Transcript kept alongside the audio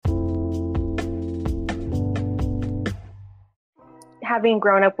having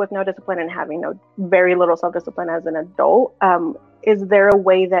grown up with no discipline and having very little self-discipline as an adult, is there a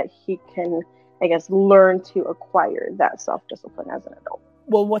way that he can, I guess, learn to acquire that self-discipline as an adult?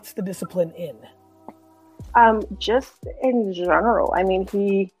 Well, what's the discipline in? Just in general. I mean,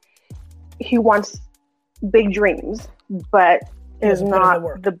 he wants big dreams, but is not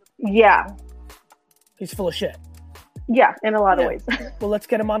He's full of shit. Yeah, in a lot of ways. Well, let's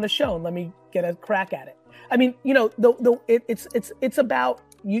get him on the show and let me get a crack at it. I mean, you know, it's about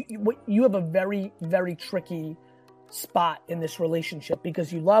you have a very, very tricky spot in this relationship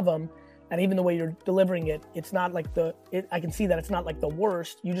because you love him, and even the way you're delivering it, it's not like I can see that it's not like the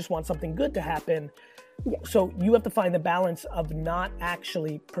worst. You just want something good to happen. Yeah. So you have to find the balance of not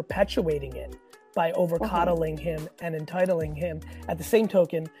actually perpetuating it by over coddling him and entitling him. At the same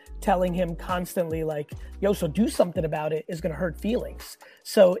token, telling him constantly like, yo, so do something about it is going to hurt feelings.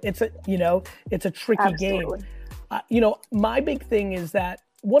 So it's a tricky game. My big thing is that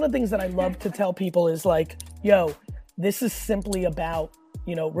one of the things that I love to tell people is like, yo, this is simply about,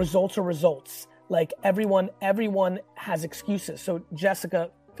 results are results. Like everyone has excuses. So Jessica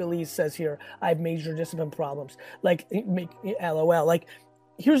Feliz says here, I have major discipline problems. Like, LOL. Like,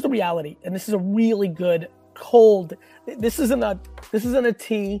 here's the reality, and this is a really good cold. This isn't a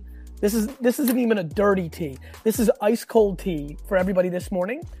tea. This isn't even a dirty tea. This is ice cold tea for everybody this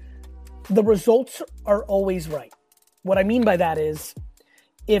morning. The results are always right. What I mean by that is,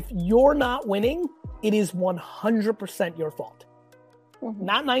 if you're not winning, it is 100% your fault.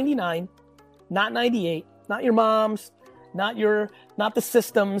 Not 99, not 98, not your mom's, not the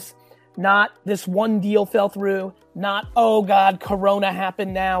systems, not this one deal fell through, not, oh God, Corona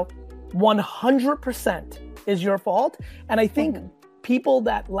happened now. 100% is your fault. And I think people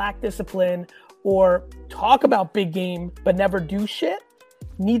that lack discipline or talk about big game but never do shit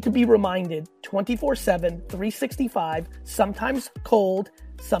need to be reminded 24/7, 365, sometimes cold,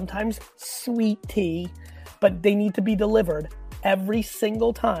 sometimes sweet tea, but they need to be delivered every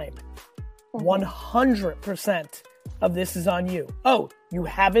single time. 100% of this is on you. Oh, you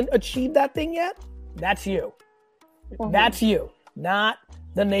haven't achieved that thing yet? That's you. That's you. Not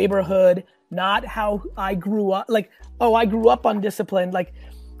the neighborhood, not how I grew up. Like, oh, I grew up undisciplined. Like,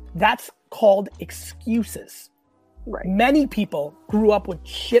 that's called excuses. Right. Many people grew up with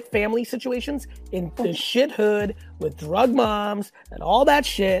shit family situations in the shit hood with drug moms and all that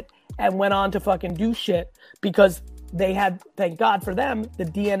shit and went on to fucking do shit because they had, thank God for them, the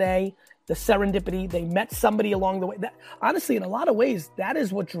DNA, the serendipity. They met somebody along the way. That, honestly, in a lot of ways, that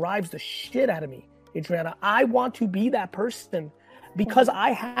is what drives the shit out of me, Adriana. I want to be that person because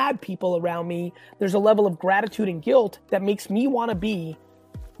I had people around me. There's a level of gratitude and guilt that makes me want to be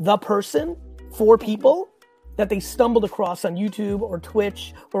the person for people that they stumbled across on YouTube or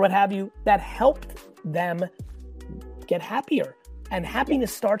Twitch or what have you that helped them get happier. And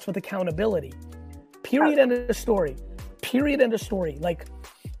happiness starts with accountability. Period. End of story. Period. End of story. Like,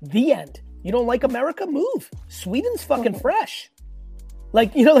 the end. You don't like America? Move. Sweden's fucking fresh.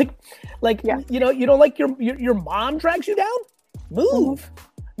 Like, you don't like your mom drags you down? Move.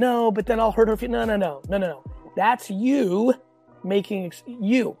 No, but then I'll hurt her. No. That's you making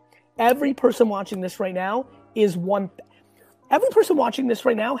you. Every person watching this right now every person watching this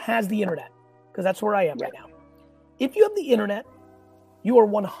right now has the internet, because that's where I am right now. If you have the internet, you are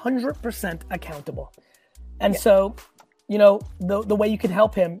 100% accountable. And so, the way you can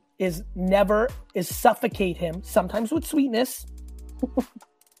help him is suffocate him, sometimes with sweetness,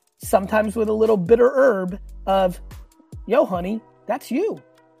 sometimes with a little bitter herb of, yo, honey, that's you.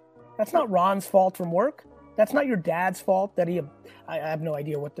 That's not Ron's fault from work. That's not your dad's fault that I have no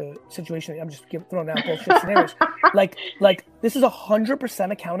idea what the situation is. I'm just throwing out bullshit scenarios. Like this is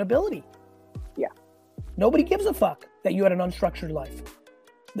 100% accountability. Yeah. Nobody gives a fuck that you had an unstructured life.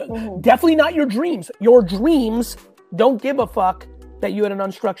 Definitely not your dreams. Your dreams don't give a fuck that you had an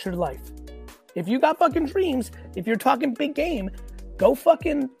unstructured life. If you got fucking dreams, if you're talking big game, go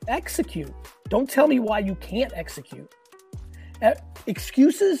fucking execute. Don't tell me why you can't execute.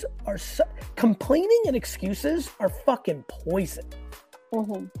 Excuses are complaining and excuses are fucking poison.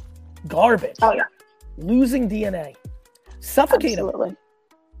 Garbage. Oh yeah. Losing DNA. Suffocate them.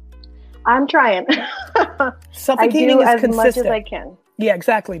 I'm trying. Suffocating is as consistent. Much as I can. Yeah,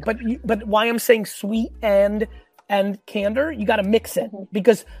 exactly. But why I'm saying sweet and candor, you got to mix it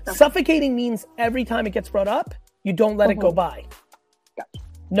because suffocating means every time it gets brought up, you don't let it go by. Gotcha.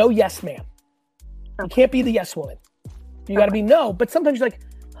 No yes, ma'am. You can't be the yes woman. You got to be no. But sometimes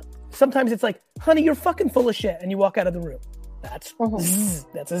it's like, honey, you're fucking full of shit, and you walk out of the room. That's zzz,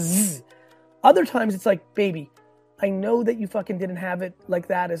 that's a zzz. Other times it's like, baby, I know that you fucking didn't have it like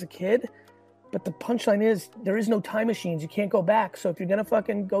that as a kid, But the punchline is there is no time machines. You can't go back. So if you're going to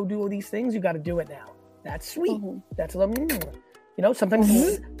fucking go do all these things, you got to do it now. That's sweet. That's a little, you know,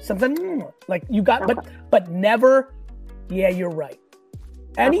 sometimes, something like you got, but never, yeah, you're right.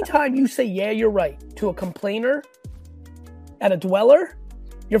 Anytime you say, yeah, you're right to a complainer and a dweller,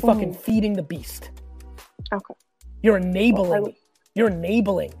 you're fucking feeding the beast. Okay. You're enabling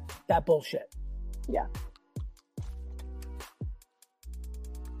that bullshit. Yeah.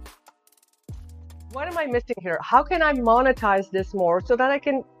 What am I missing here? How can I monetize this more so that I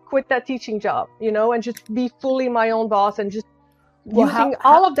can quit that teaching job, you know, and just be fully my own boss and just using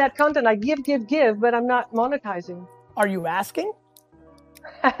all of that content I give, but I'm not monetizing. Are you asking?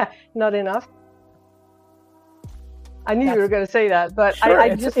 Not enough. I knew you were going to say that, but sure,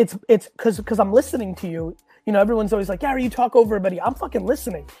 I just... It's because I'm listening to you. You know, everyone's always like, Gary, you talk over everybody. I'm fucking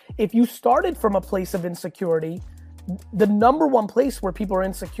listening. If you started from a place of insecurity, the number one place where people are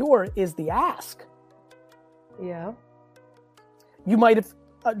insecure is the ask. Yeah. You might have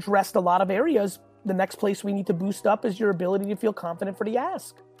addressed a lot of areas. The next place we need to boost up is your ability to feel confident for the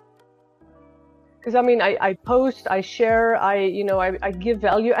ask. Because I mean, I post, I share, I give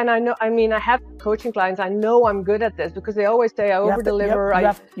value, and I have coaching clients. I know I'm good at this because they always say I over deliver.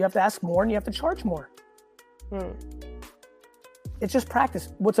 You have to ask more and you have to charge more. It's just practice.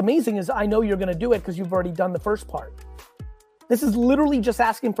 What's amazing is I know you're going to do it because you've already done the first part. This is literally just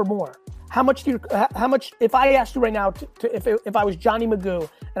asking for more. How much if I asked you right now if I was Johnny Magoo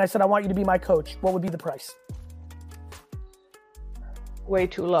and I said I want you to be my coach, what would be the price? Way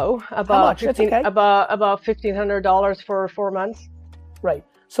too low. About $1,500 for 4 months. Right.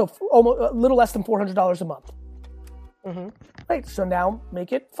 So almost a little less than $400 a month. Right. So now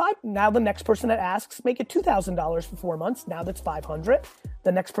make it $5. Now the next person that asks, make it $2,000 for 4 months. Now that's $500.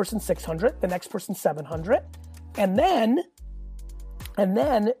 The next person $600. The next person $700. And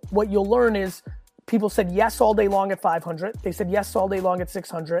then what you'll learn is people said yes all day long at $500. They said yes all day long at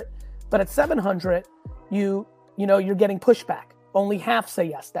 $600. But at $700, you're getting pushback. Only half say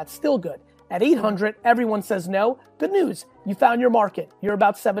yes. That's still good. At $800, everyone says no. Good news. You found your market. You're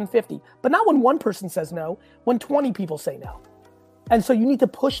about $750. But not when one person says no, when 20 people say no. And so you need to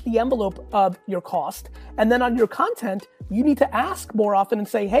push the envelope of your cost. And then on your content, you need to ask more often and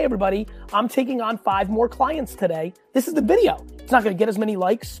say, hey, everybody, I'm taking on 5 more clients today. This is the video. It's not going to get as many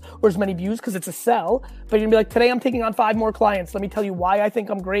likes or as many views because it's a sell. But you're going to be like, today I'm taking on 5 more clients. Let me tell you why I think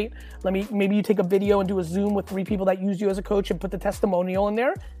I'm great. Maybe you take a video and do a Zoom with 3 people that use you as a coach and put the testimonial in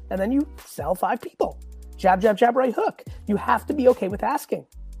there. And then you sell 5 people. Jab, jab, jab, right hook. You have to be okay with asking.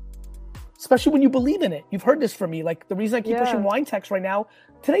 Especially when you believe in it. You've heard this from me. Like the reason I keep pushing Wine Text right now,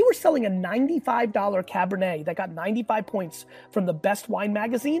 today we're selling a $95 Cabernet that got 95 points from the Best Wine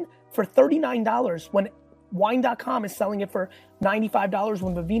magazine for $39 when wine.com is selling it for $95,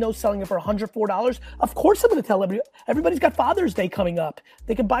 when Vivino's selling it for $104. Of course I'm going to tell everybody's got Father's Day coming up.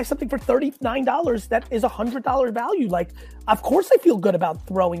 They can buy something for $39 that is $100 value. Like, of course I feel good about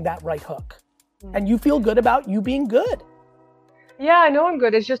throwing that right hook. And you feel good about you being good. Yeah, I know I'm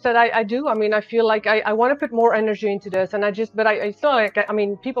good. It's just that I do. I mean, I feel like I want to put more energy into this, and it's not like, I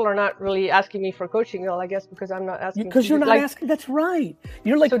mean, people are not really asking me for coaching, I guess, because I'm not asking. Because you're not asking. That's right.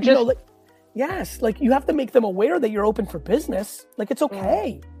 You're like, so yes, like you have to make them aware that you're open for business. Like it's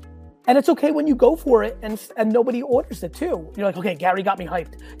okay. And it's okay when you go for it and nobody orders it too. You're like, okay, Gary got me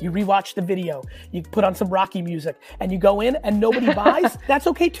hyped. You rewatch the video, you put on some Rocky music, and you go in and nobody buys. That's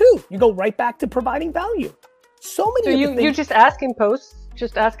okay too. You go right back to providing value. So many. So you just ask in posts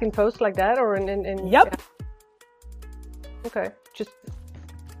like that, or in Yep. Yeah. Okay, just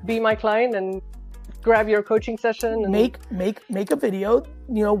be my client and grab your coaching session. And make a video,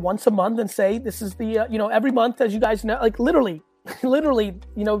 once a month, and say this is the every month, as you guys know, like literally,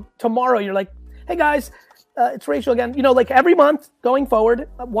 tomorrow you're like, hey guys, it's Rachel again. Like every month going forward,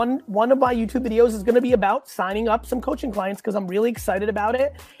 one of my YouTube videos is going to be about signing up some coaching clients because I'm really excited about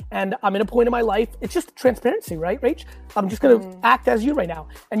it. And I'm in a point in my life. It's just transparency, right, Rach? I'm just going to act as you right now.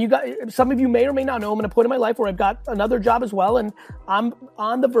 And some of you may or may not know I'm in a point in my life where I've got another job as well. And I'm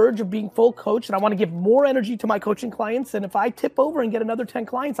on the verge of being full coach, and I want to give more energy to my coaching clients. And if I tip over and get another 10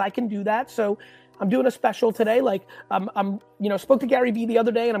 clients, I can do that. So I'm doing a special today. Like spoke to Gary Vee the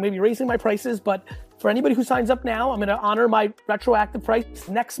other day, and I'm going to be raising my prices. But for anybody who signs up now, I'm going to honor my retroactive price.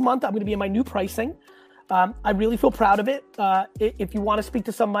 Next month, I'm going to be in my new pricing. I really feel proud of it. If you want to speak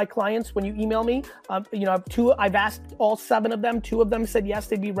to some of my clients, when you email me, I've asked all 7 of them. 2 of them said yes,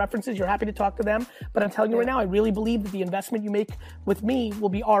 they'd be references. You're happy to talk to them. But I'm telling you right now, I really believe that the investment you make with me will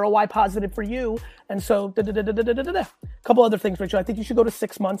be ROI positive for you. And so, a couple other things, Rachel. I think you should go to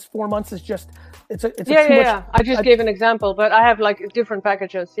 6 months. 4 months is just, it's too much. I just gave an example, but I have like different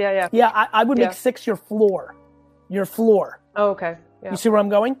packages. Yeah. Yeah, I would make 6 your floor. Oh, okay. Yeah. You see where I'm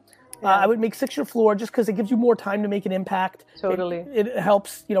going? I would make 6 your floor just because it gives you more time to make an impact. Totally. It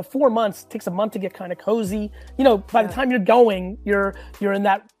helps, 4 months, takes a month to get kind of cozy. By the time you're going, you're in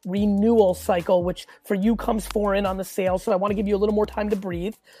that renewal cycle, which for you comes 4 in on the sale. So I want to give you a little more time to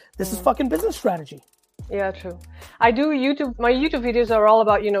breathe. This is fucking business strategy. Yeah, true. I do YouTube. My YouTube videos are all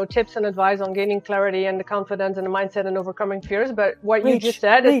about, tips and advice on gaining clarity and the confidence and the mindset and overcoming fears. But what you just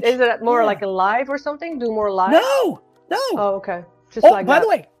said, is it more like a live or something? Do more live? No. Oh, okay. By the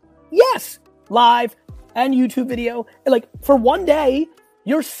way, yes, live and YouTube video. Like for one day,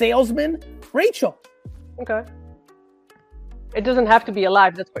 you're salesman, Rachel. Okay. It doesn't have to be a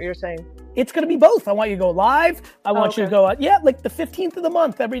live. That's what you're saying. It's going to be both. I want you to go live. I want you to go out. Yeah, like the 15th of the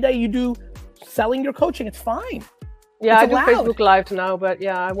month, every day you do selling your coaching. It's fine. Yeah, I do Facebook Live now, but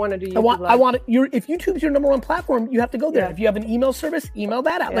yeah, I want to do YouTube Live. If YouTube's your number 1 platform, you have to go there. If you have an email service, email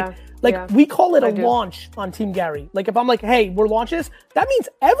that out. Yeah. We call it a launch on Team Gary. Like if I'm like, hey, we're launching this, that means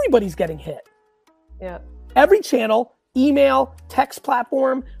everybody's getting hit. Yeah. Every channel, email, text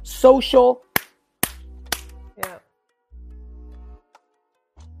platform, social. Yeah.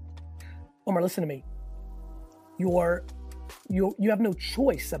 Omar, listen to me. You have no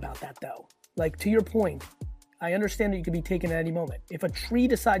choice about that though. Like to your point, I understand that you could be taken at any moment. If a tree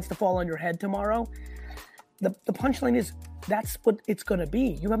decides to fall on your head tomorrow, the punchline is that's what it's going to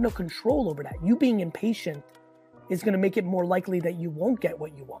be. You have no control over that. You being impatient is going to make it more likely that you won't get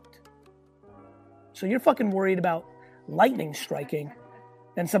what you want. So you're fucking worried about lightning striking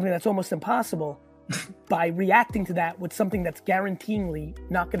and something that's almost impossible by reacting to that with something that's guaranteeingly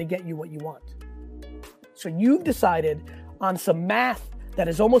not going to get you what you want. So you've decided on some math that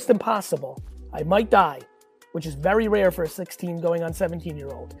is almost impossible. I might die, which is very rare for a 16 going on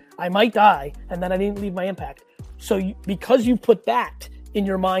 17-year-old. I might die, and then I didn't leave my impact. So because you put that in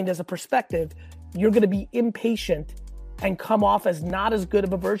your mind as a perspective, you're going to be impatient and come off as not as good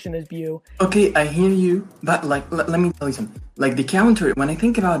of a version as you. Okay, I hear you, but let me tell you something. Like the counter, when I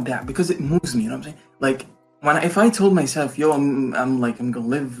think about that, because it moves me, you know what I'm saying? Like if I told myself, yo, I'm gonna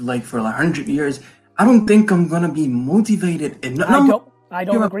live like for 100 years, I don't think I'm gonna be motivated enough. I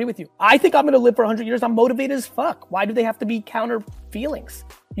don't agree with you. I think I'm going to live for 100 years. I'm motivated as fuck. Why do they have to be counter feelings?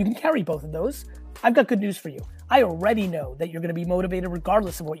 You can carry both of those. I've got good news for you. I already know that you're going to be motivated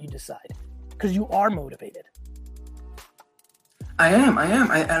regardless of what you decide because you are motivated. I am.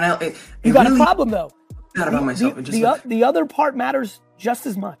 You got a problem though. Not about myself. The other part matters just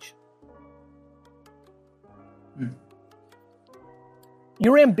as much.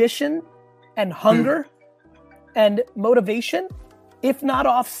 Your ambition and hunger and motivation, if not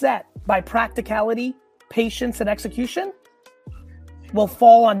offset by practicality, patience, and execution, will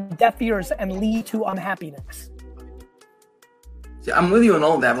fall on deaf ears and lead to unhappiness. See, I'm with you on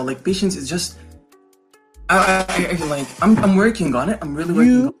all that, but like patience is just, I'm working on it. I'm really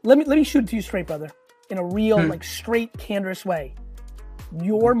working. Let me shoot it to you straight, brother. In a real, like straight, candorous way.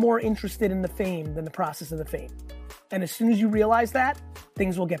 You're more interested in the fame than the process of the fame, and as soon as you realize that,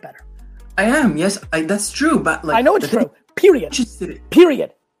 things will get better. I am. Yes, that's true. But like I know it's true. Period.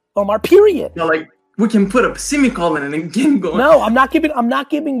 Period. Omar, period. Like we can put a semicolon and again go. No, I'm not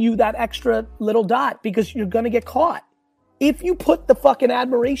giving you that extra little dot because you're gonna get caught. If you put the fucking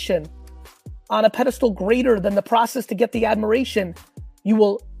admiration on a pedestal greater than the process to get the admiration, you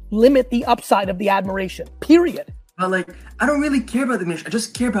will limit the upside of the admiration. Period. But like, I don't really care about the admiration. I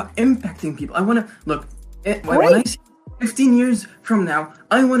just care about impacting people. I want to look. When I see 15 years from now,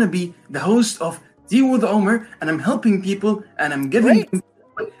 I want to be the host of Deal with Omar, and I'm helping people, and I'm giving.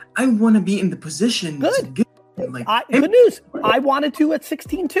 I want to be in the position. Good. Good news. I wanted to at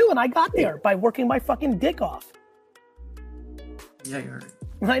 16 too, and I got there by working my fucking dick off. Yeah, you're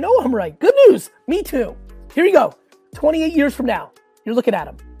right. I know I'm right. Good news. Me too. Here you go. 28 years from now, you're looking at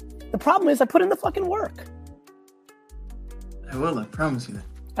him. The problem is I put in the fucking work. I will. I promise you that.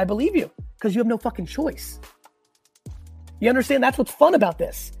 I believe you because you have no fucking choice. You understand? That's what's fun about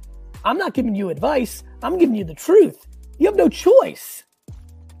this. I'm not giving you advice. I'm giving you the truth. You have no choice.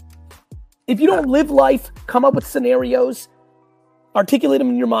 If you don't live life, come up with scenarios, articulate them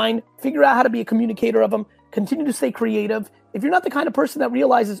in your mind, figure out how to be a communicator of them, continue to stay creative. If you're not the kind of person that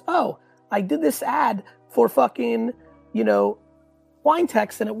realizes, oh, I did this ad for fucking, wine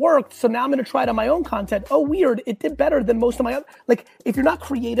text and it worked. So now I'm going to try it on my own content. Oh, weird. It did better than most of my other. Like, if you're not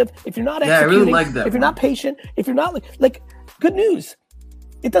creative, if you're not executing, I really like that if you're not patient, if you're not like good news.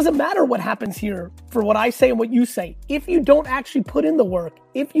 It doesn't matter what happens here for what I say and what you say. If you don't actually put in the work,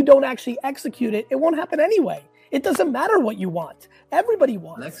 if you don't actually execute it, it won't happen anyway. It doesn't matter what you want. Everybody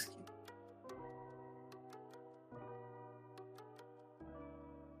wants.